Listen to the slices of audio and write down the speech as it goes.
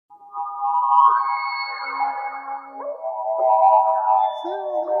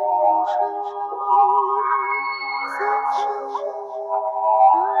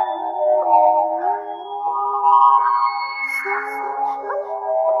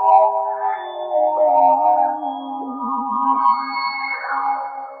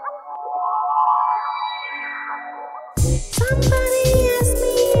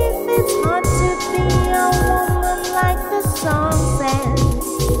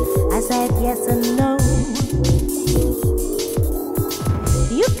said yes and no.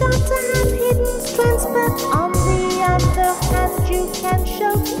 You've got to have hidden strengths, but on the other hand, you can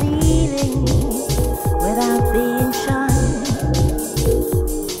show feelings without being shy.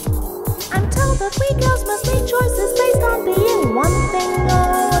 I'm told that we girls must make choices based on being one thing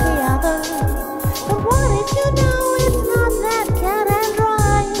or the other. But what if you know it's not that cut and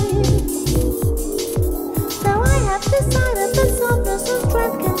dry? So I have decided that softness and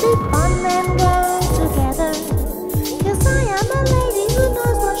strength can be fun and grow together. 'Cause I am a lady who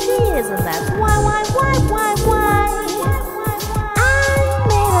knows what she is, and that's why. I'm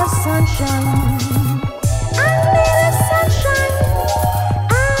made of sunshine. I'm made of sunshine.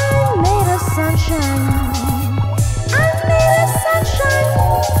 I'm made of sunshine. I'm made of sunshine.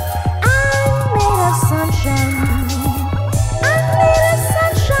 I'm made of sunshine. I'm made of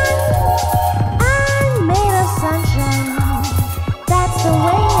sunshine. I'm made of sunshine. That's the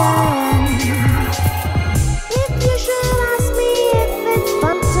way I am. If you should ask me if it's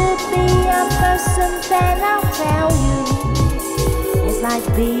fun to be a person, then I'll tell you it's like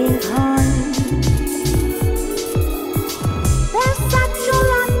being kind. There's such a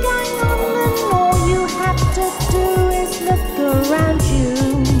lot going on, and all you have to do is look around you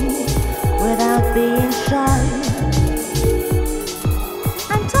without being shy.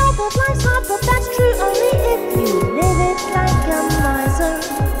 I'm told that life's hard, but that's true only if you live it like a miser.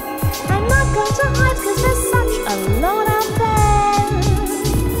 I'm not going to hide 'cause there's such a lot out there.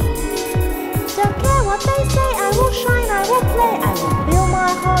 Don't care what they say, I will shine, I will play, I will feel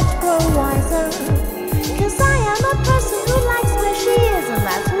my heart grow wiser. 'Cause I am a person who likes where she is, and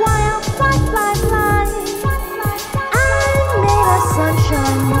that's why I'll fly. I'm made of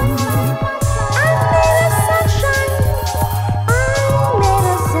sunshine. I'm made of sunshine. I'm made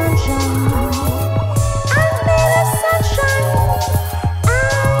of sunshine. I'm made of sunshine.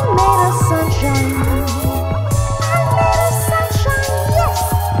 I'm made of sunshine. I'm made of sunshine. Yes,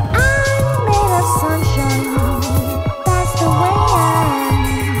 I'm made of sunshine. That's the way I am.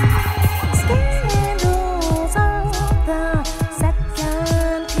 Scandals of the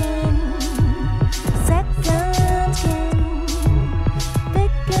second king. Second king.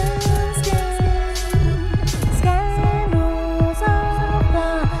 Thick skin. Scandals of the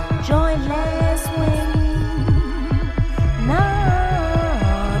joyless wing.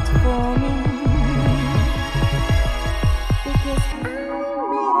 Not for me. Because I'm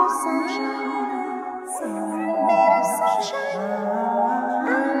made of sunshine. I'm made of sunshine.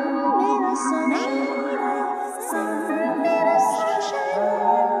 I'm made of sunshine. I'm made of sunshine.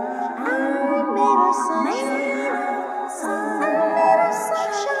 I'm made of sunshine. I'm made of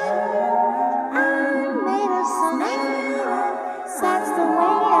sunshine. I'm made of sunshine. That's the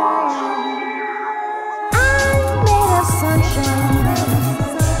way I am. I'm made of sunshine.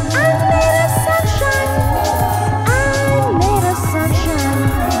 I'm made of sunshine. I'm made of sunshine.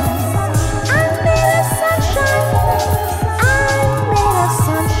 I'm made of sunshine. I'm made of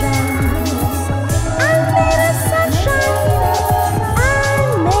sunshine. I'm made of sunshine.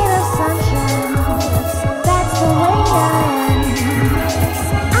 I'm made of sunshine. That's the way I am.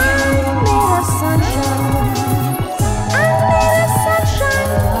 I'm made of sunshine. I'm made of sunshine.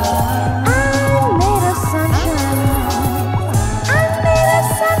 I'm made of sunshine. I'm made of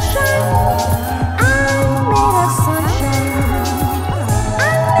sunshine. I'm made of sunshine.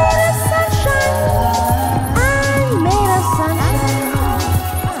 I'm made of sunshine. I'm made of sunshine.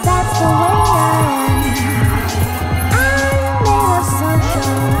 That's the way I am. I'm made of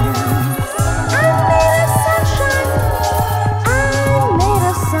sunshine. I'm made of sunshine. I'm made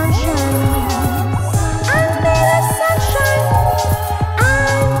of sunshine. I'm made of sunshine.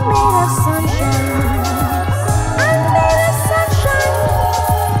 I'm made of sunshine. I'm made of sunshine.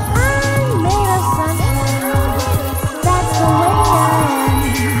 I'm made of sunshine. That's the way I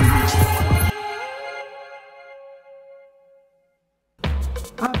am.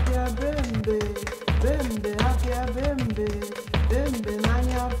 Apia bembe, bembe, apia bembe, bembe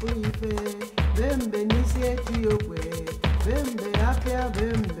nanya fuife, bembe nisi Ethiopia, bembe apia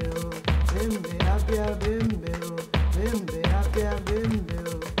bembe o, bembe apia bembe o, bembe apia bembe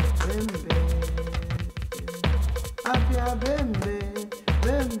o, bembe. Apia bembe,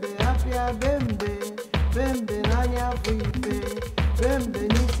 bembe apia bembe, bembe nanya fuife, bembe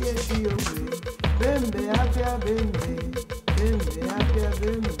nisi Ethiopia, bembe apia bembe, bembe apia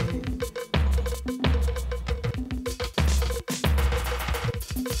bembe.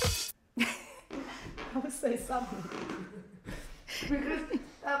 I would say something.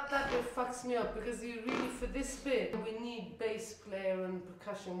 Because that bit fucks me up, because you really, for this bit, we need bass player and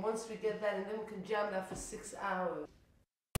percussion. Once we get that, and then we can jam that for 6 hours.